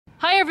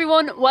Hi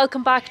everyone,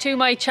 welcome back to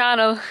my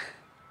channel.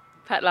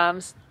 Pet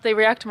lambs, they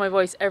react to my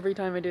voice every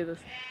time I do this.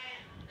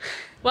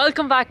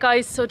 Welcome back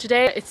guys. So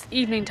today it's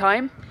evening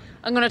time.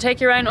 I'm going to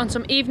take you around on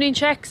some evening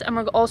checks and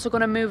we're also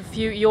going to move a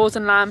few ewes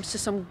and lambs to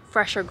some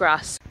fresher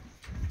grass.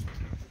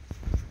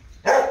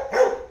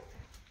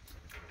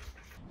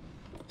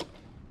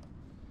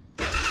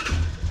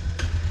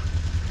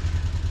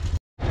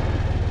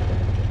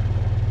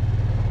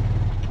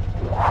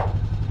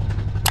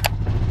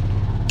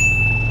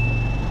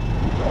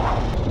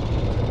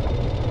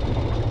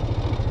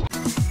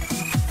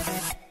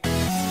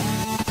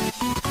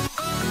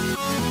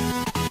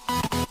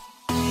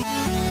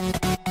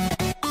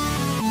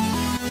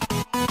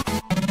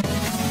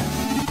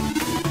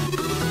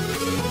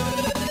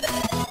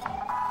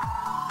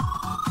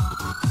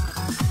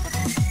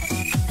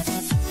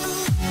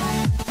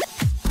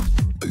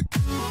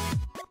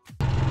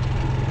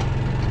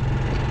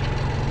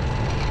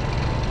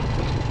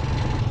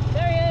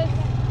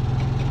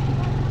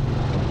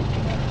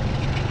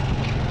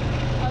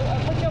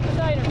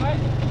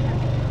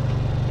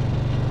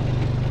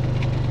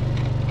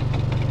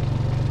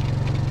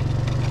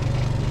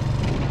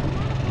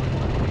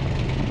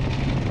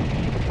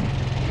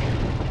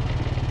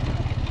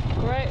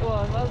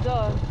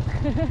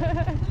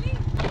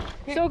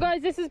 So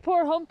guys, this is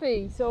poor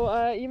Humpy.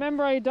 So you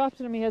remember I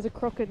adopted him, he has a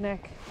crooked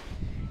neck.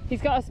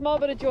 He's got a small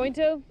bit of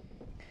jointil,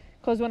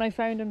 because when I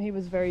found him he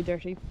was very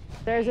dirty.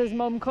 There's his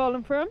mum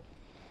calling for him.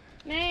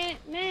 Meh,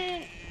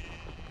 meh.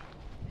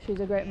 She's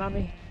a great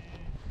mammy.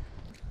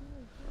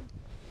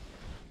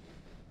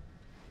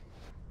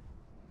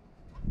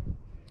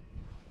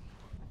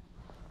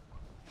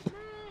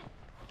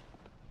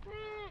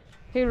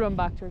 He'll run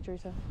back to her,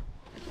 Teresa.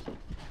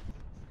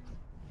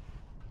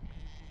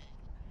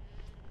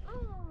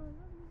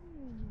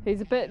 He's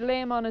a bit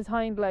lame on his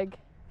hind leg.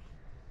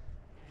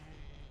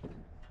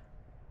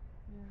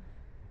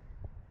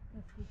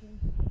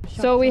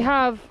 So we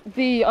have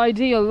the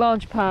ideal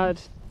launch pad,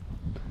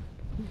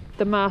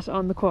 the mat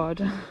on the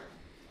quad.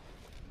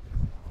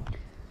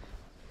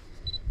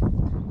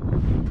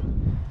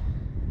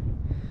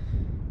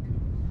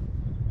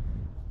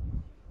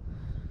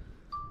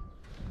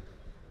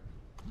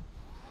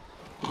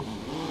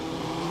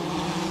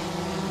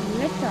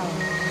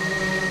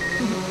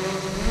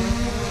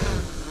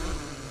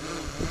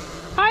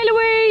 Hi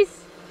Louise!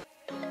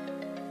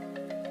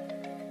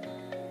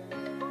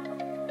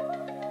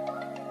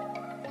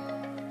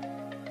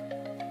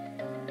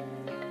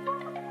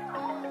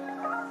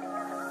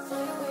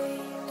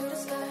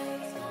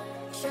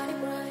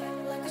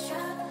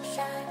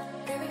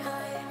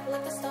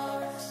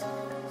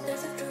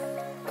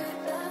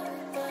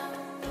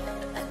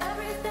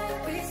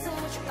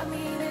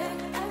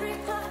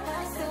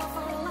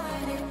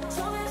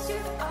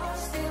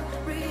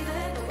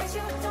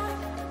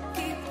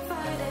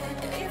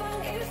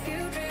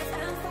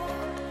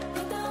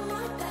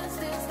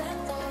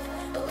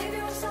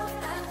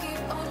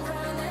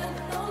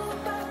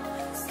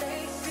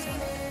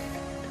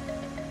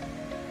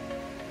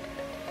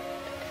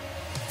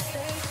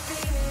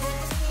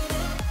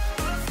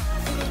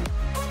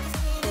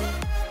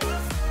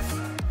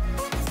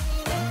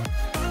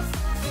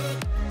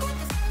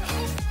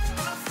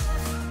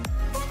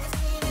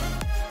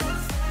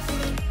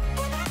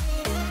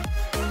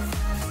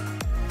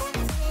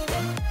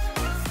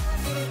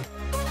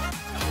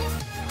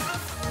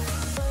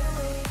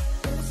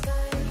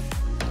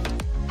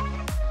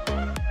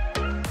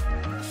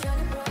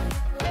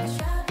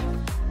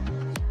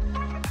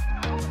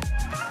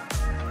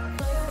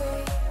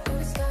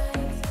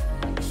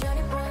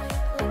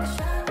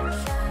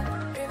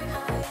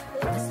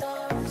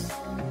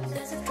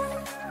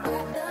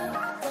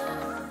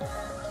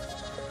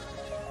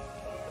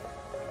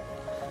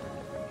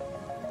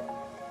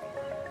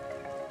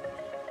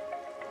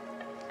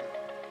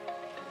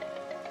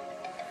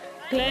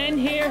 Glen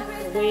here,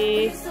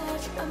 away,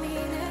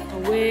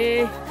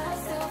 away.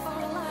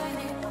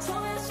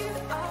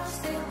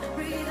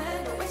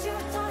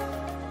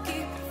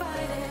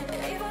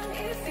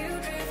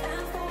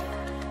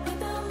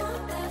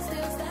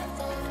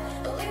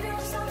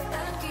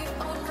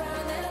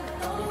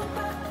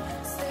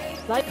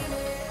 Like.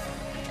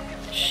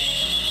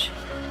 Shh.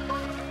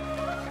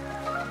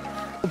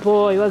 Good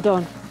boy, well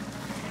done.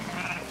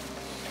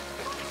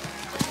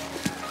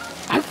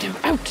 Out now,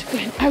 out,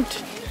 Glen,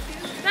 out.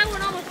 That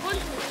one almost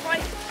punched me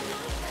twice.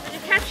 Did you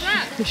catch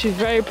that? She's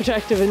very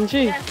protective, isn't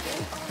she?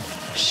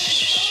 Yes.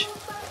 Shh.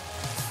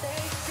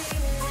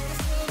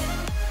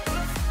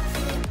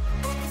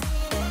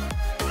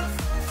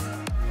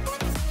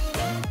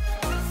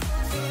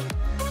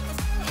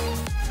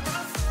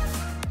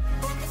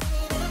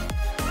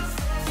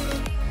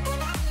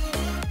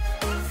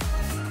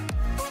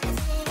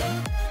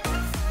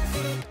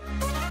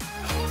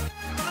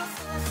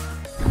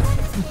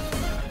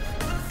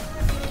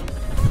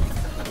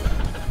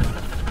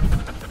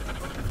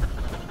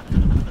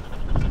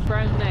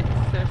 Brown necks,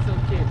 they're so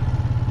cute.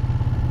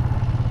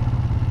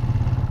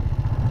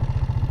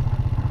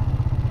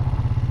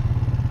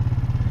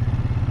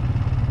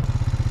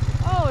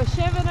 a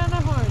Chevin and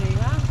a horny,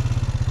 huh?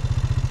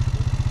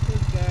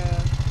 Good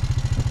girl.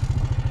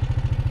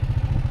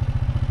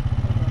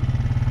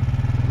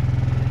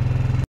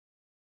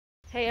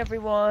 Hey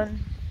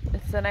everyone,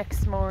 it's the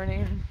next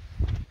morning.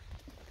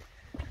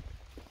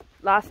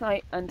 Last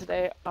night and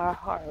today are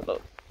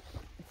horrible.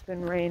 It's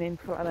been raining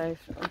flat out,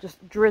 or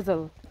just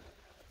drizzle.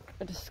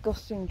 A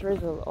disgusting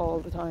drizzle all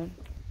the time.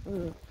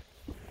 Ugh.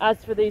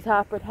 As for these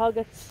half-bred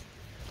hoggets,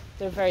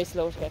 they're very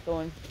slow to get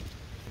going.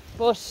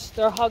 But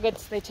they're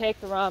hoggets, they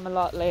take the ram a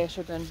lot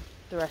later than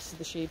the rest of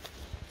the sheep.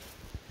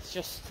 It's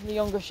just the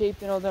younger sheep,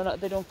 you know,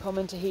 they don't come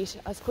into heat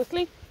as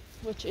quickly,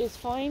 which is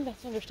fine,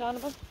 that's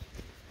understandable.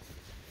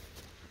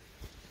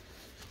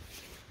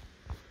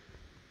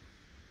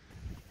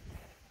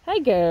 Hi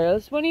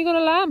girls, when are you going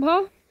to lamb,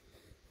 huh?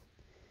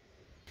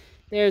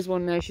 There's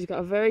one now. She's got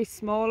a very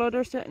small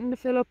udder starting to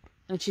fill up,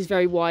 and she's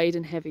very wide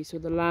and heavy, so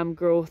the lamb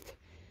growth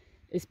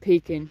is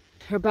peaking.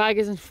 Her bag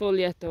isn't full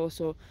yet though,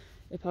 so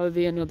it'll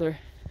probably be another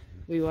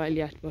wee while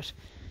yet, but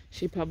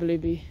she'd probably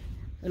be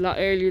a lot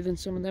earlier than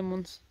some of them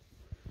ones.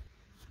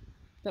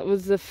 That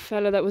was the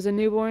fella that was a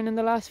newborn in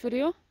the last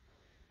video.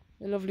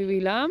 A lovely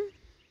wee lamb.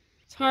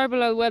 It's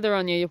horrible old weather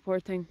on you, you poor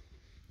thing.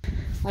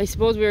 I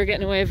suppose we were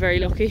getting away very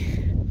lucky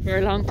for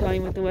a long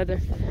time with the weather.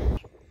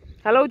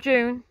 Hello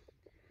June,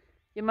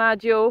 you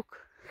mad joke.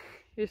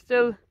 You're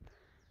still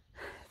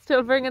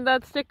bringing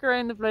that stick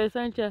around the place,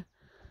 aren't you?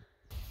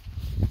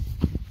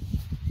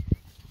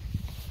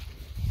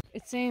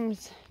 It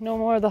seems no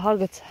more of the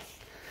hoggets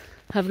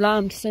have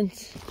lambed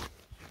since.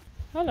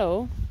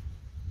 Hello.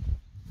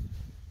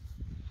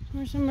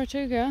 Where's number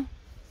 2, girl?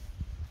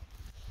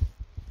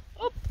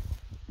 Up.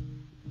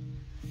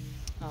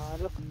 Oh,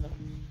 look at them.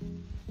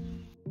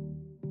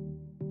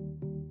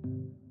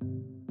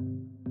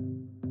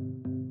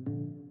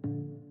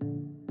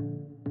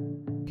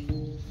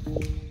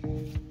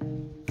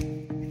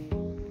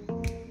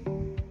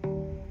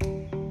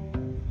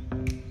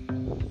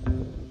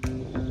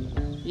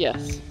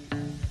 Yes.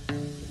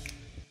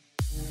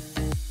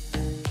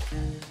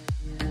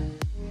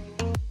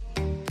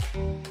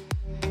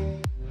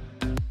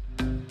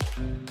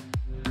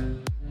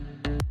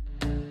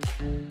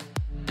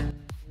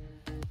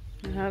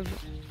 We have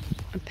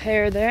a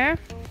pair there.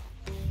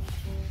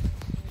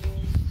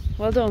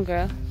 Well done,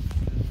 girl.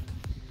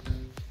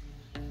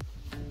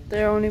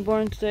 They're only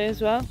born today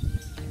as well.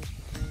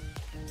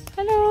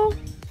 Hello.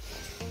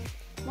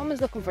 Mum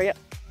is looking for you.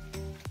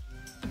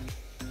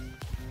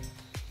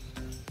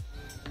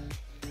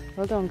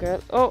 Well done,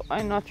 girl. Oh,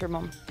 I'm not your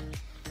mum.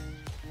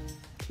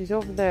 She's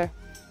over there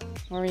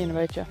worrying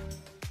about you.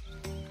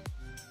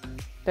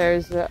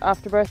 There's the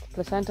afterbirth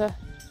placenta.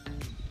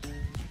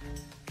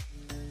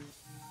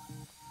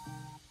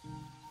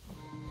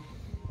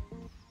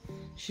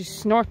 She's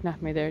snorting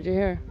at me there, do you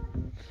hear her?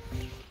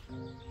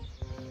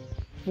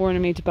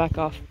 Warning me to back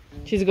off.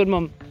 She's a good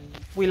mum.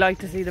 We like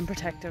to see them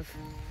protective.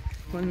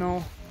 Well,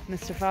 no,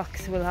 Mr.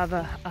 Fox will have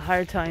a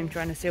hard time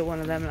trying to steal one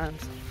of them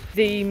lambs.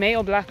 The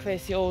Mayo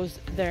blackface ewes,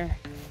 they're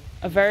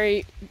a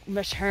very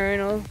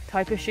maternal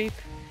type of sheep.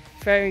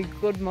 Very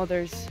good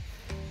mothers,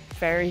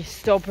 very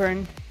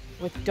stubborn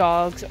with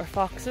dogs or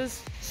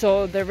foxes.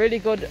 So they're really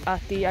good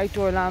at the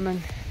outdoor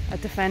lambing,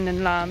 at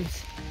defending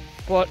lambs.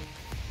 But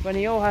when a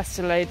ewe has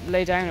to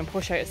lay down and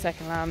push out a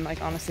second lamb, like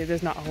honestly,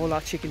 there's not a whole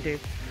lot she can do.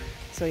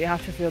 So you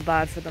have to feel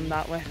bad for them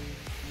that way.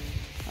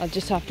 I'll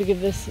just have to give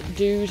this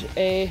dude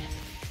a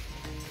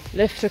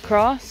lift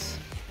across.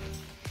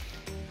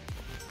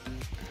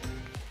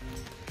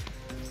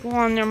 Go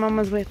on, your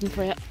mama's waiting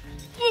for you.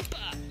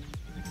 Opa.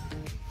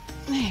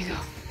 There you go.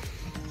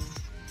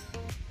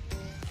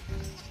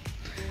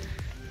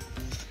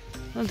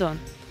 Well done.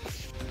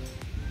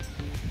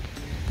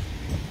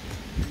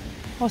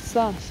 What's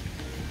that?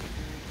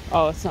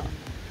 Oh, it's not.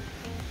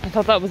 I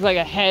thought that was like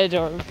a head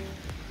or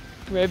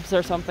ribs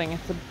or something.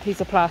 It's a piece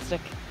of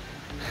plastic.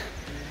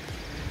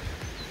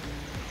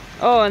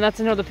 Oh, and that's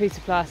another piece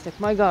of plastic.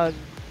 My God.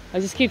 I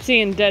just keep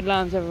seeing dead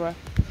lambs everywhere.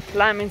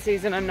 Lambing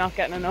season, I'm not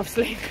getting enough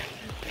sleep.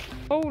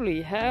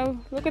 Holy hell.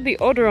 Look at the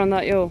udder on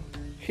that ewe.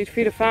 She'd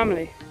feed a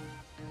family.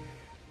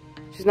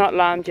 She's not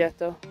lambed yet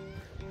though.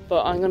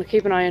 But I'm going to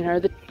keep an eye on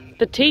her.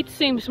 The teeth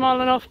seem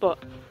small enough,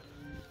 but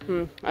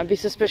I'd be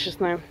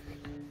suspicious now.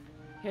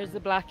 Here's the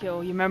black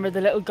ewe. You remember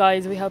the little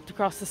guys we helped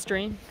across the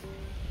stream?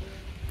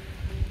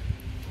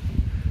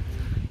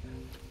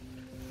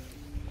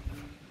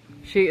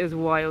 She is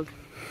wild.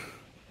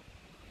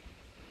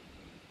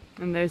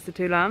 And there's the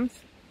 2 lambs.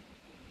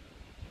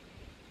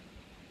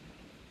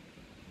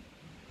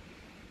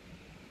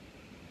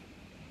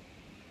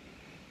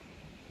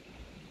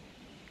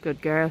 Good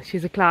girl,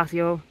 she's a class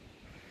ewe.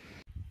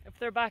 If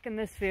they're back in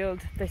this field,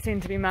 they seem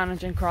to be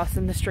managing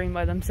crossing the stream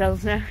by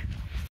themselves now.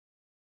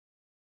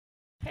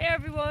 Hey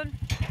everyone!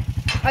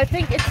 I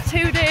think it's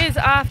 2 days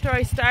after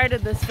I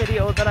started this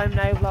video that I'm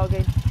now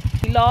vlogging.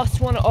 We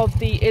lost one of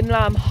the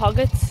in-lamb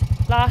hoggets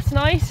last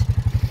night.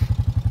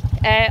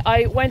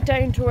 I went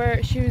down to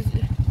her.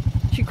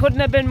 She couldn't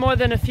have been more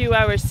than a few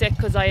hours sick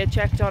because I had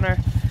checked on her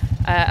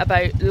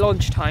about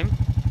lunchtime.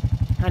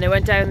 and I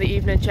went down the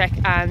evening check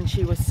and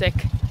she was sick.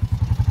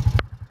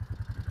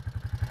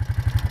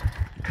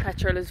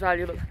 Petrol is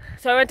valuable.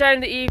 So I went down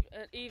the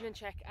evening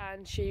check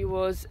and she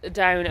was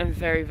down and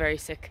very, very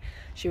sick.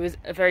 She was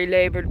very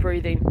laboured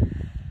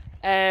breathing.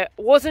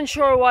 Wasn't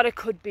sure what it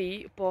could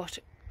be, but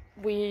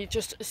we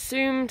just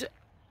assumed,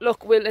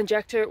 look, we'll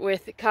inject her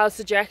with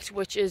Calciject,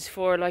 which is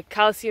for like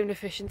calcium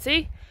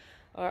deficiency,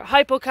 or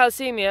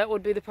hypocalcemia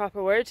would be the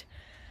proper word.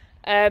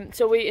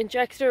 So we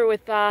injected her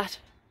with that,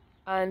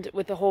 and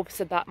with the hopes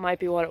that that might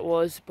be what it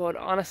was, but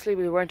honestly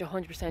we weren't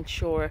 100%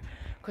 sure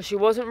because she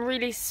wasn't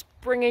really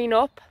springing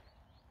up.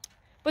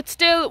 But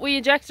still, we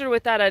injected her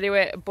with that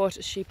anyway,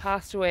 but she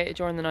passed away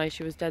during the night.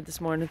 She was dead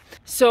this morning.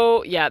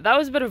 So yeah, that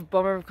was a bit of a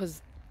bummer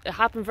because it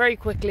happened very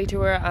quickly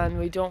to her and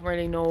we don't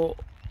really know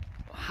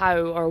how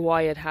or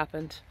why it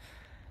happened.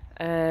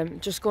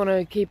 Just going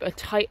to keep a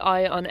tight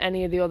eye on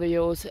any of the other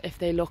ewes if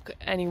they look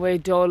anyway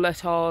dull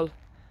at all,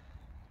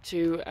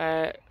 to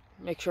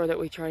make sure that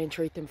we try and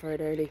treat them for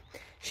it early.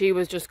 She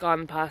was just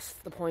gone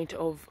past the point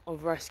of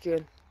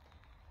rescuing.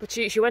 But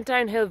she went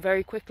downhill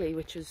very quickly,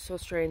 which is so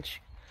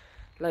strange.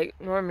 Like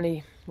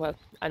normally, well,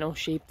 I know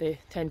sheep, they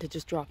tend to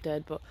just drop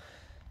dead, but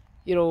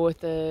you know,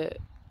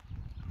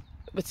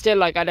 but still,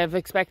 like, I'd have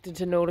expected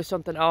to notice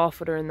something off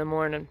with her in the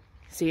morning,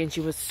 seeing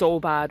she was so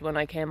bad when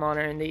I came on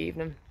her in the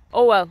evening.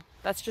 Oh well,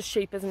 that's just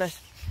sheep, isn't it?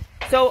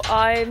 So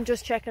I'm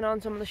just checking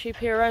on some of the sheep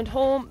here around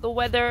home. The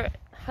weather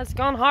has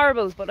gone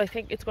horrible, but I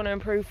think it's going to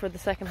improve for the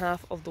second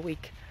half of the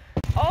week.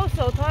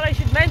 Also, thought I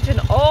should mention,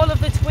 all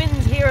of the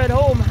twins here at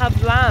home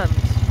have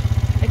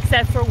lambs,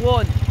 except for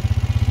one.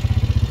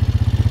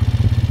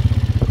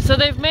 So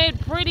they've made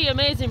pretty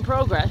amazing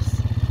progress.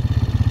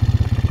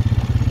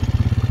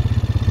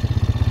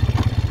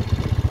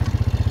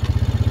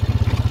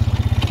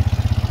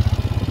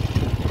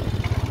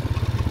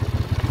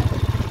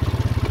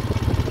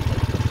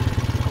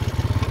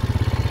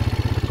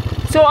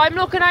 So I'm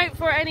looking out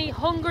for any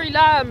hungry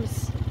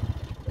lambs.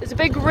 There's a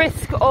big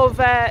risk of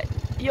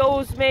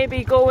ewes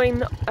maybe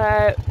going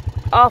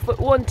off with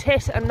one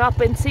tit and not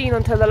been seen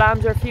until the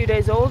lambs are a few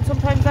days old.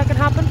 Sometimes that can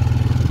happen.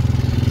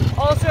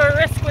 Also a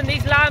risk when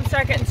these lambs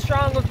start getting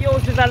strong of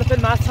ewes developing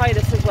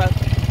mastitis as well.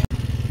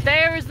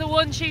 There is the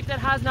one sheep that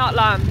has not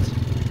lambed.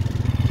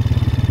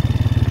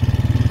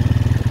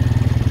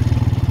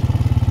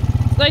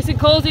 It's nice and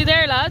cosy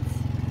there, lads.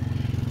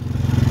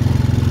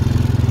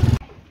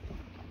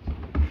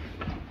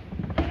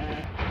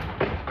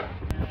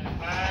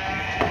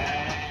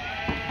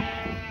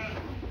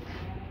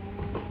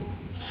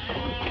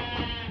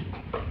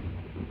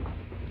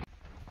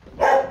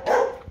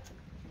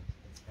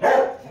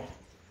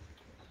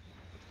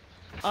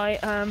 I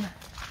am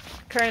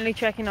currently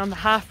checking on the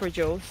half-bred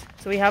ewes.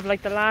 So we have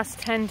like the last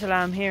 10 to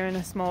lamb here in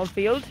a small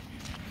field,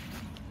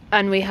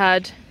 and we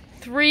had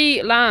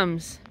 3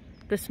 lambs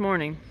this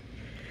morning,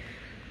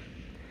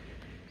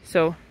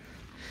 so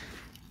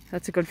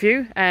that's a good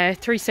view.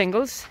 3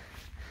 singles.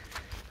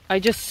 I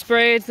just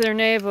sprayed their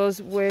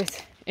navels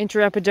with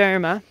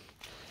Interepiderma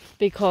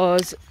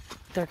because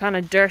they're kind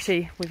of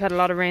dirty. We've had a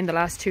lot of rain the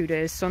last 2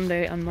 days,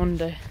 Sunday and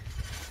Monday,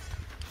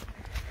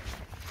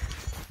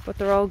 but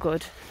they're all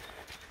good.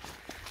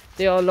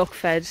 They all look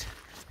fed.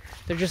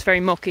 They're just very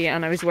mucky,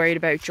 and I was worried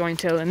about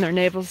jointill in their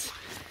navels.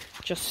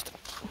 Just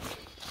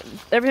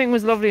everything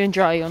was lovely and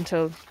dry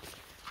until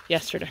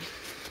yesterday.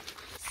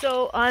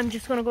 So I'm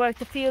just going to go out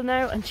the field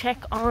now and check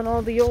on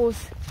all the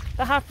ewes.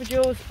 The half-bred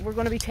ewes, we're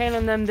going to be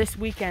tailing them this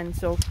weekend,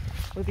 so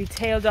we'll be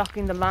tail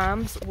docking the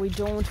lambs. We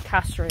don't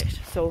castrate,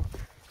 so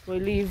we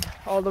leave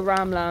all the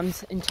ram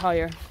lambs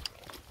entire,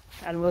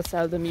 and we'll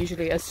sell them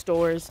usually as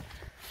stores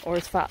or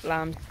as fat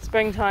lambs.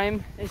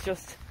 Springtime is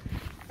just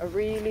a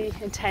really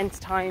intense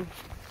time,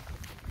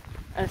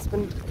 and it's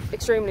been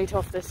extremely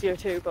tough this year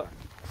too, but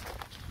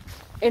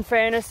in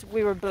fairness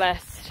we were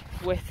blessed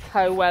with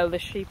how well the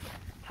sheep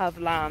have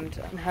lambed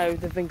and how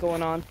they've been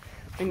going on.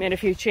 We made a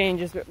few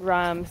changes with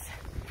rams.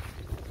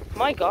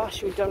 My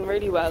gosh, we've done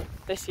really well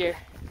this year,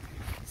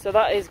 so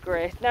that is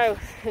great. Now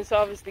it's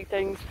obviously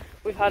things,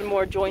 we've had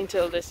more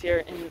jointill this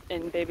year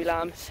in baby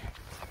lambs,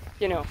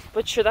 you know,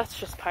 but sure, that's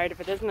just part of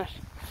it, isn't it?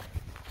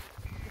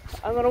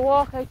 I'm going to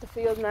walk out the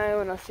field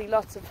now and I'll see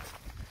lots of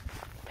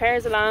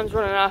pairs of lambs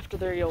running after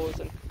their ewes,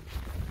 and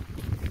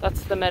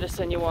that's the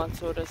medicine you want,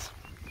 so it is.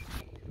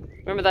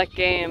 Remember that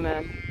game,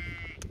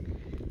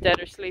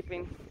 Dead or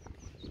Sleeping?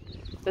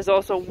 There's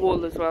also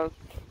wool as well.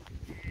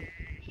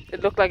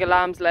 It looked like a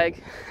lamb's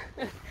leg.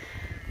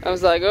 I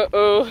was like,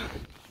 uh-oh.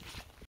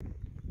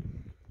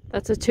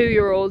 That's a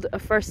 2-year-old, a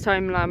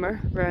first-time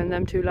lammer, rearing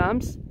them 2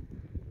 lambs.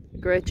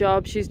 Great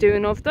job she's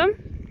doing of them.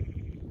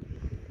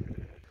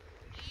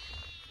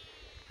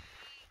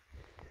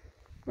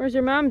 Where's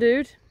your mum,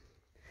 dude?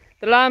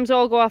 The lambs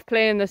all go off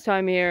playing this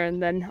time of year,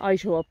 and then I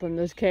show up and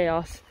there's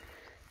chaos.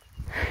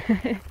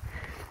 But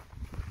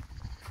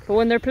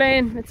when they're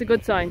playing, it's a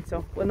good sign,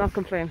 so we'll not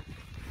complain.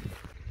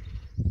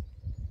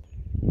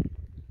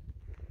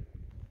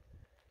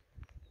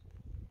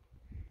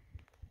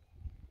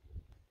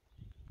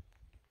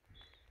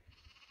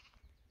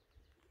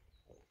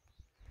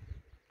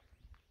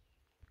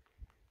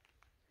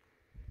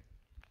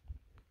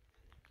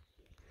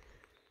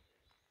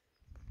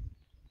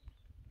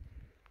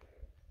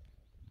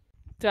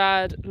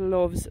 Dad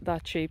loves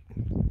that sheep.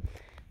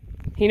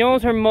 He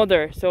knows her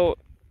mother, so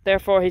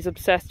therefore he's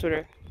obsessed with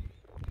her.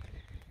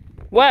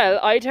 Well,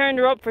 I turned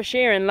her up for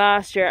shearing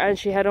last year and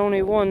she had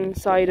only one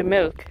side of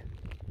milk.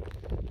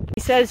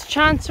 He says,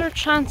 chance her,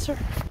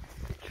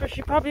 but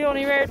she probably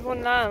only reared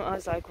one lamb. I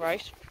was like,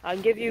 right,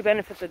 I'll give you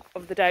benefit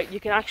of the doubt. You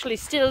can actually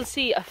still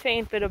see a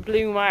faint bit of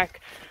blue mark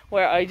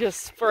where I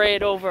just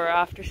sprayed over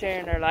after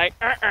shearing her, like,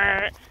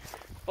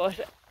 But,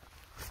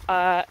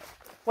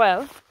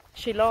 well,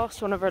 she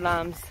lost one of her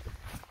lambs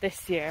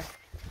this year.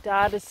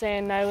 Dad is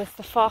saying now it's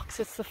the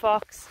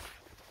fox.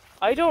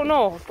 I don't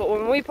know, but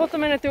when we put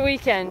them in at the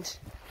weekend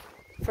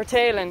for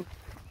tailing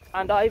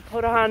and I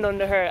put a hand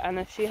under her and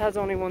if she has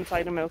only one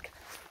side of milk,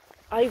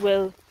 I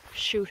will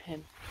shoot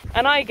him.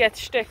 And I get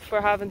shtick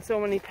for having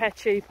so many pet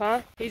sheep,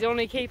 huh? He's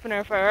only keeping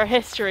her for her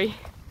history.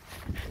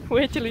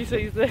 Wait till he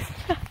sees this.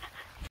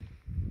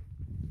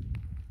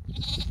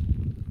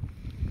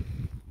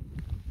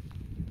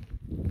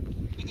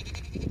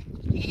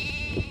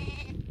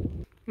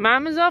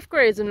 Mam is off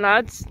grazing,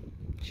 lads.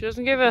 She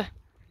doesn't give a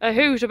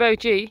hoot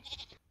about you.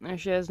 There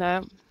she is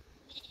now.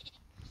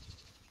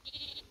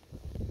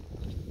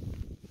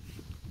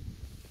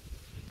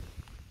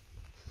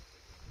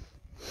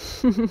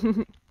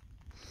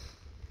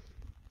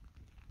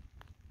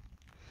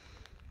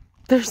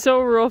 They're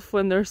so rough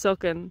when they're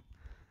sucking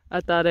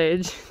at that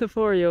age, the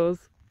poor ewes.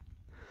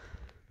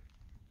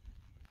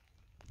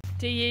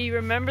 Do you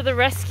remember the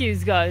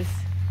rescues, guys?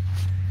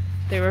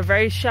 They were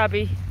very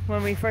shabby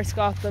when we first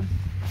got them.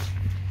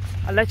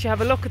 I'll let you have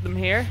a look at them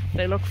here.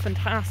 They look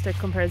fantastic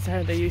compared to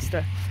how they used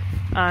to.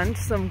 And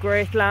some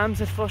great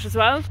lambs at foot as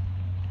well.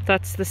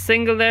 That's the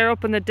single there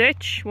up in the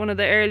ditch, one of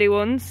the early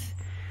ones.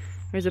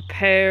 There's a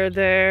pair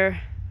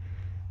there.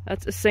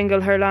 That's a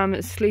single. Her lamb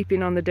is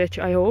sleeping on the ditch,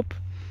 I hope.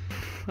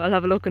 I'll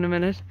have a look in a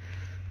minute.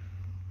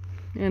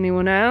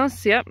 Anyone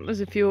else? Yep,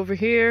 there's a few over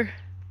here.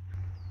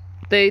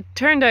 They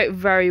turned out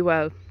very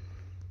well,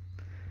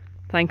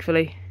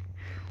 thankfully.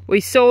 We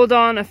sold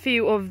on a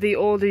few of the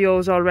older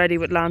ewes already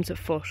with lambs at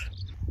foot.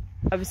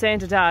 I was saying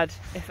to Dad,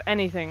 if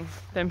anything,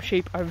 them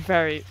sheep are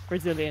very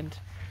resilient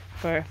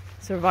for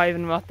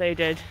surviving what they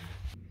did.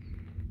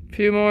 A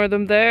few more of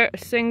them there. A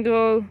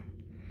single,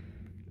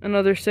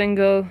 another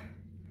single,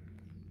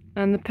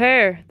 and the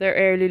pair, they're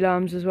early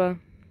lambs as well.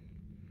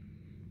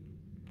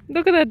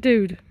 Look at that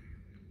dude.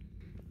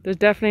 There's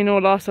definitely no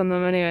loss on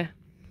them anyway.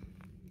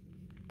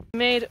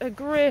 Made a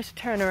great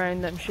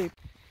turnaround, them sheep.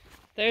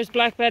 There's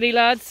Black Betty,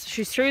 lads.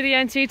 She's through the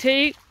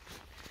NCT.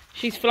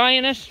 She's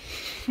flying it.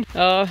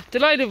 Oh,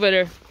 delighted with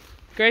her.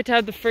 Great to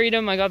have the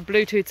freedom. I got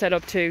Bluetooth set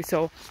up too,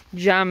 so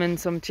jamming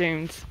some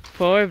tunes.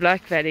 Poor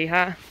Black Betty,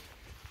 huh?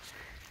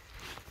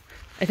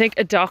 I think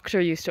a doctor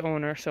used to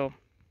own her, so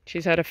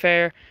she's had a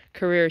fair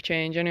career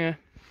change anyway.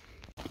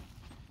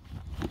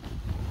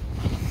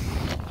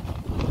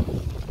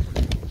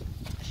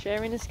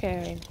 Sharing is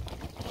caring.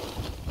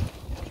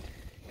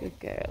 Good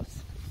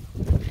girls.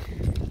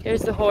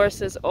 Here's the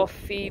horses of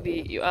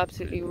Phoebe. You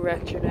absolutely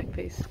wrecked your neck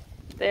piece.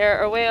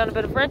 They're away on a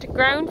bit of rented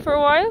ground for a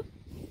while.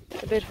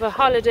 A bit of a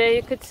holiday,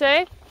 you could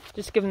say.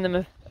 Just giving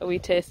them a wee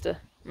taste of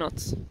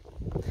nuts.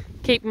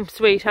 Keep them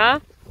sweet, huh?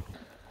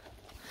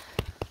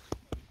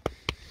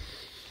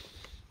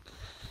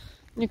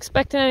 You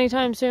expecting any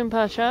time soon,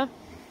 Pasha?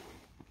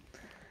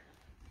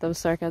 That was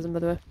sarcasm, by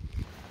the way.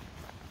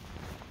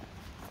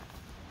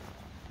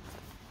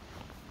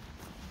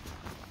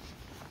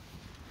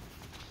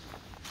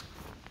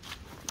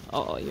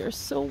 Oh, you're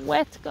so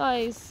wet,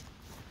 guys.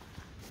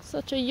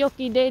 Such a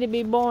yucky day to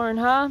be born,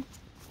 huh?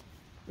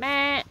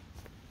 Meh.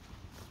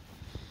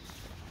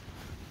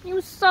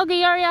 You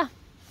soggy, are ya?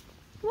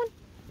 Come on.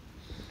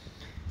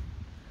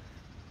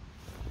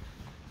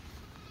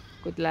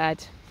 Good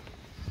lad.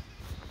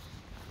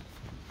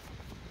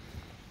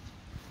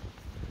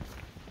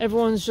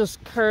 Everyone's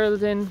just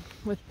curled in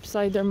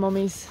beside their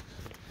mummies.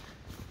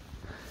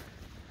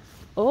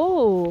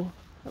 Oh,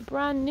 a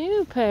brand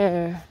new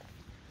pair.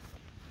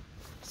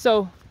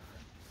 So,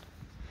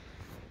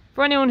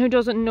 for anyone who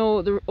doesn't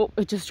know, oh,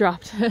 it just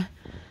dropped.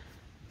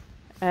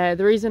 The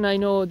reason I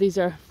know these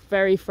are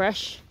very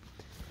fresh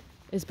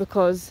is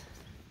because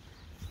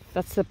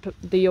that's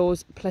the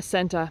ewe's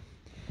placenta.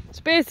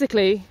 So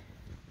basically,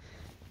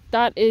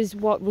 that is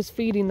what was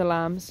feeding the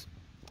lambs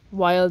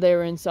while they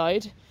were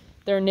inside.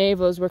 Their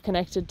navels were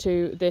connected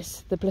to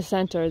the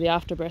placenta, or the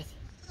afterbirth,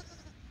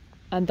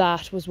 and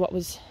that was what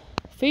was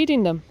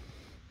feeding them.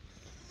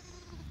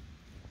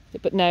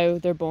 But now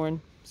they're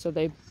born, so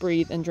they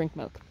breathe and drink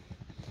milk.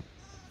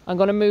 I'm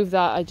going to move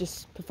that. I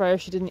just prefer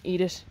she didn't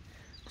eat it.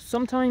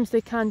 Sometimes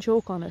they can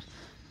choke on it.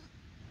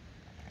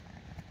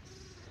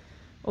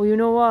 Oh, you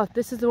know what?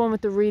 This is the one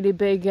with the really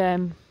big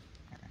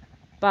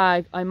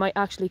bag. I might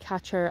actually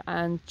catch her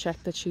and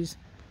check that she's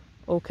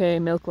okay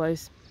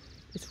milk-wise.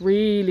 It's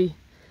really,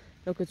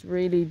 look, it's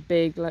really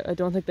big. Like, I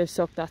don't think they've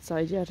sucked that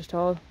side yet at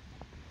all.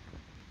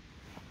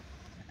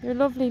 You're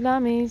lovely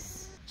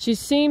lammies. She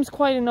seems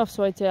quite enough,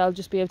 so I'd say I'll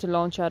just be able to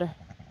launch at her.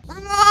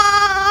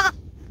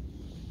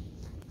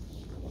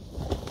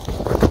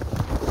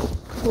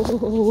 Whoa,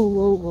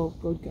 whoa, whoa,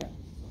 good girl.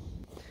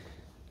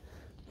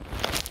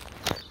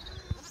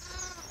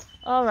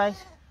 Alright,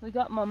 we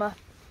got Mama.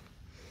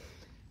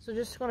 So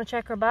just gonna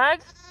check her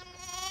bag.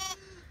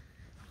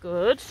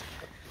 Good.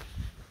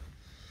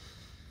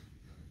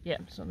 Yeah,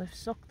 so they've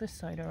sucked this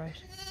side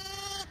alright.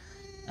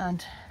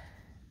 And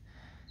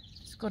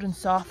it's good and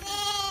soft.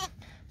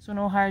 So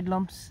no hard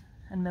lumps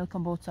and milk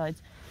on both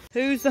sides.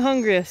 Who's the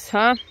hungriest,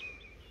 huh?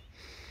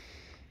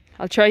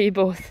 I'll try you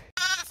both.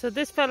 So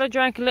this fella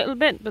drank a little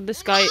bit, but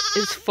this guy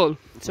is full.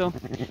 So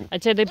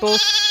I'd say they both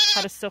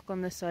had a suck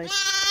on this side.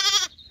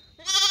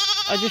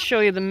 I'll just show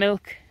you the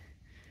milk.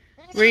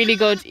 Really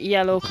good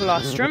yellow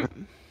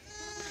colostrum.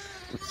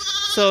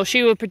 So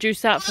she will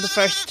produce that for the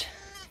first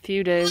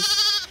few days.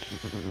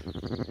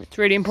 It's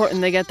really important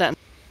they get that.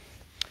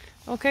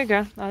 Okay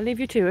girl, I'll leave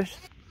you to it.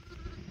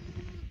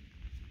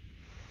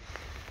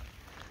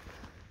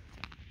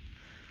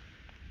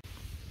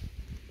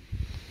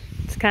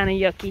 It's kind of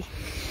yucky.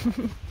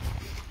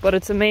 But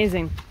it's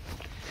amazing.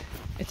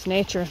 It's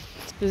nature.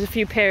 There's a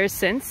few pairs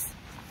since.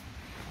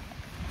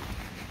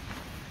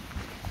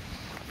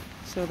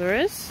 So there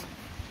is.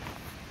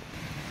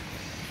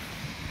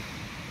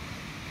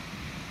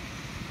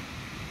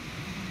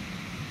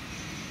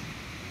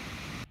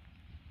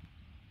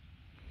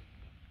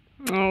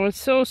 Oh,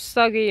 it's so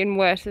soggy and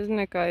wet, isn't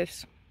it,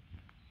 guys?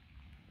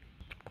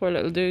 Poor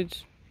little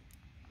dudes.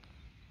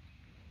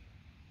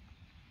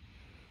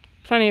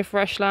 Plenty of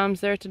fresh lambs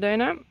there today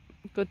now.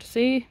 Good to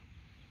see.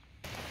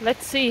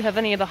 Let's see, have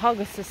any of the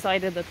hoggets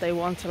decided that they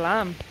want a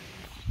lamb?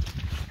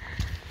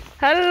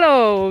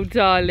 Hello,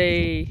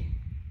 Dolly.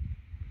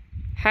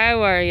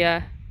 How are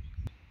ya?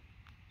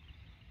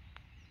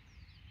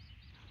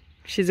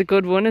 She's a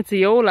good one. It's a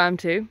ewe lamb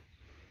too.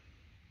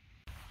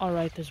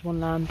 Alright, there's one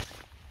lamb.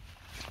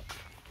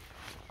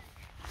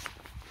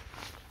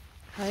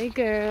 Hi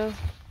girl.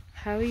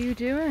 How are you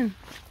doing?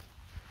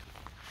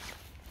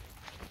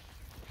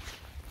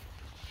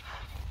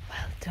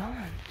 Well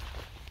done.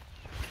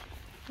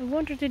 I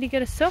wonder, did he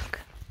get a suck?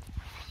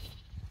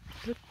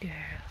 Good girl.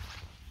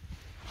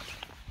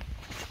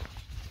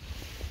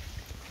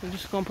 I'm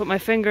just going to put my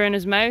finger in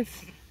his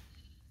mouth.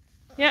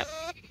 Yep,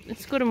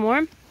 it's good and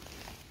warm.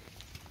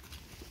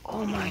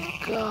 Oh my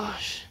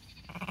gosh.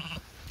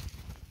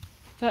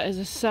 That is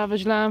a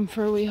savage lamb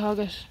for a wee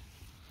hogget.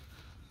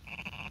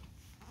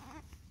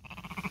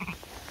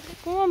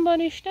 Go on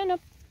buddy, stand up.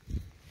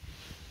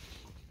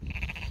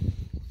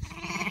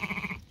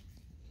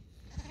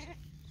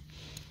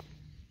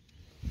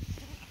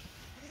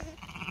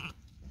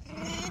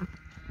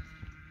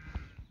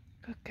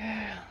 Good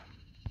girl.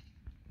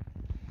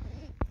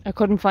 I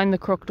couldn't find the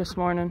crook this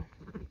morning.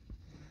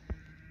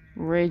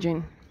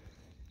 Raging.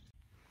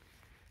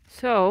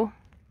 So,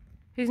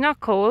 he's not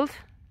cold,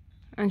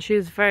 and she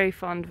is very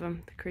fond of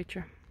him, the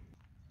creature.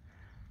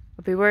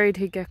 I'd be worried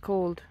he'd get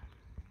cold.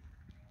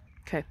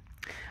 Okay,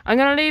 I'm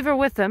gonna leave her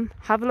with him,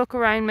 have a look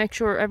around, make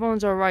sure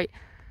everyone's alright,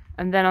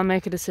 and then I'll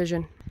make a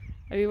decision.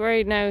 I'd be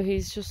worried now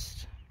he's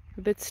just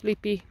a bit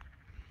sleepy.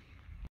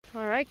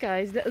 Alright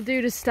guys, little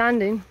dude is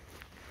standing,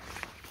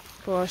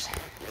 but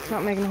it's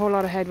not making a whole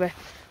lot of headway.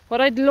 What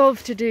I'd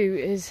love to do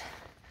is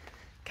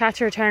catch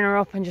her, turn her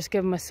up and just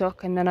give him a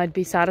suck, and then I'd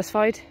be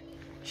satisfied.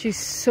 She's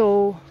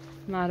so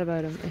mad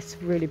about him. It's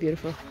really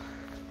beautiful.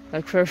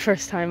 Like for her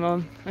first time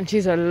on. And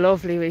she's a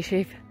lovely wee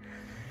sheep.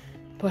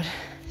 But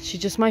she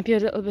just might be a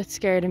little bit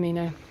scared of me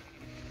now.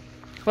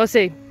 We'll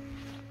see.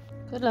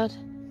 Good lad.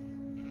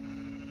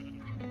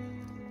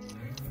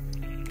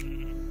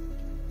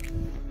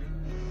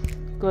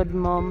 Good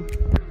mum.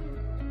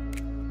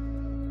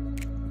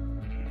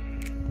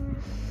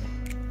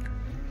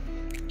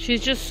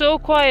 She's just so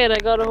quiet, I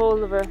got a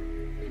hold of her.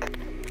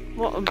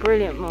 What a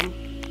brilliant mum.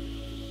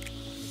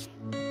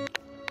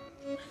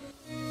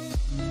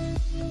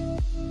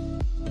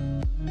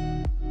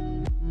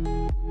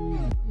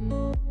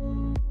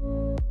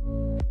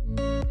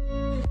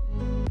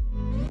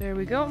 There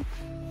we go.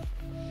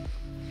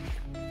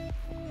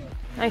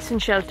 Nice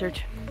and sheltered.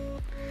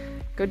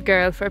 Good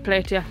girl, fair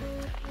play to you.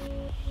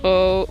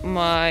 Oh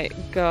my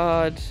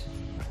god.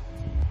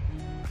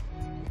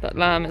 That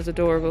lamb is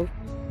adorable.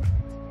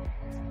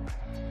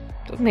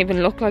 Doesn't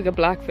even look like a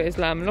black-faced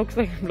lamb, it looks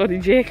like a bloody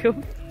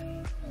Jacob.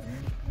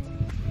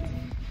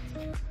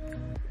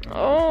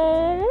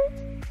 Oh,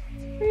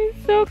 he's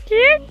so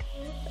cute.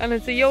 And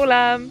it's a ewe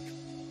lamb.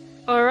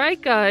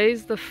 Alright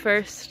guys, the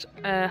first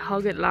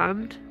hogget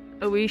lambed.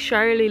 A wee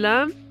Charlie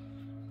lamb.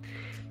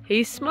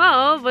 He's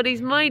small, but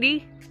he's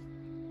mighty.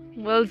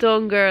 Well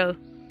done, girl.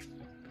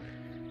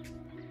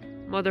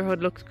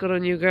 Motherhood looks good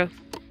on you, girl.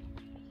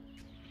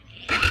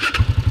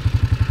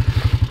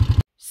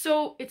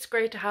 So it's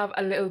great to have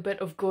a little bit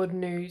of good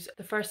news.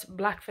 The first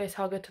blackface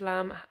hogget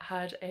lamb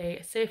had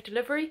a safe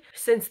delivery.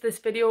 Since this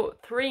video,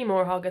 3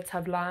 more hoggets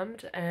have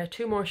lambed,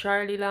 2 more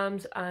Charlie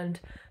lambs and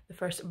the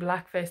first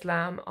blackface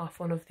lamb off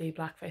one of the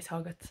blackface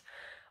hoggets.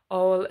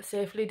 All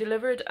safely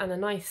delivered and a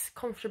nice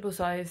comfortable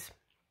size.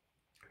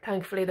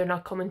 Thankfully they're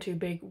not coming too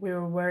big. We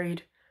were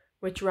worried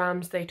which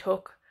rams they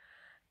took,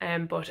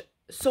 but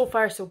so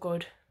far so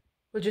good.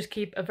 we'll just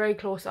keep a very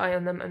close eye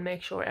on them and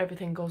make sure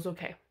everything goes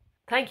okay.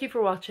 Thank you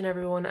for watching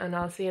everyone, and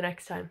I'll see you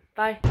next time.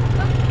 Bye!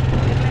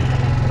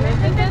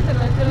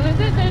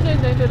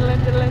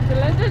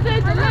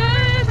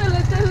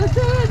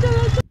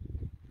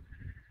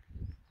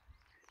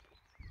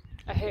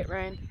 I hate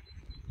rain.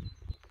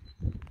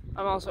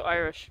 I'm also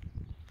Irish.